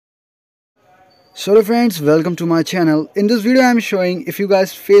So friends, welcome to my channel. In this video I am showing if you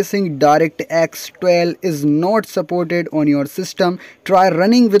guys facing DirectX 12 is not supported on your system, try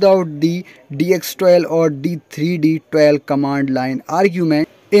running without the DX12 or D3D12 command line argument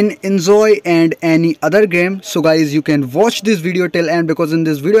in Inzoi and any other game. So guys, you can watch this video till end because in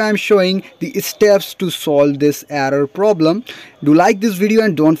this video I am showing the steps to solve this error problem. Do like this video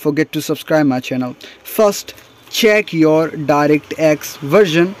and don't forget to subscribe my channel. First, check your DirectX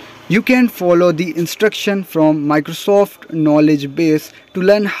version. You can follow the instruction from Microsoft Knowledge Base to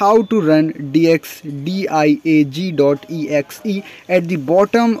learn how to run DXDIAG.exe at the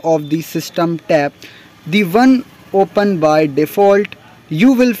bottom of the System tab, the one open by default.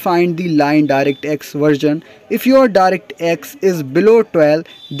 You will find the line DirectX version. If your DirectX is below 12,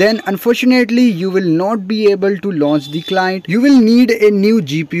 then unfortunately you will not be able to launch the client. You will need a new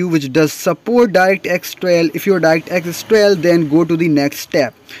GPU which does support DirectX 12. If your DirectX is 12, then go to the next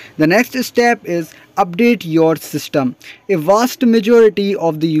step. The next step is update your system. A vast majority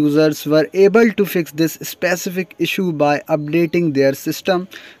of the users were able to fix this specific issue by updating their system.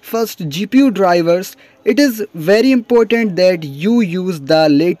 First, GPU drivers. It is very important that you use the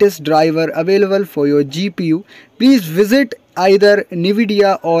latest driver available for your GPU. Please visit either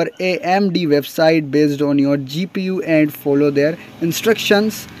NVIDIA or AMD website based on your GPU and follow their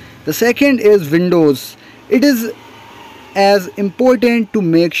instructions. The second is Windows. It is as important to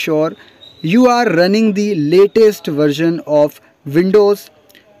make sure you are running the latest version of Windows.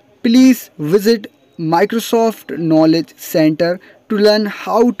 Please visit Microsoft Knowledge Center to learn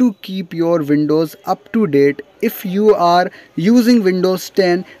how to keep your Windows up to date. If you are using Windows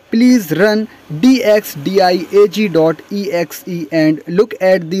 10, please run dxdiag.exe and look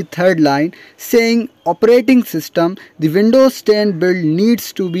at the third line saying operating system. The Windows 10 build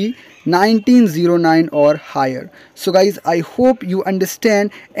needs to be 1909 or higher. So guys, I hope you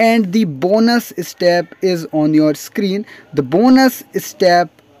understand, and the bonus step is on your screen. The bonus step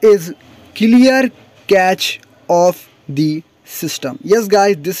is clear cache of the system. Yes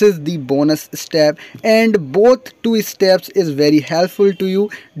guys, this is the bonus step and both two steps is very helpful to you.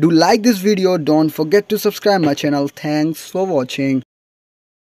 Do like this video, don't forget to subscribe my channel. Thanks for watching.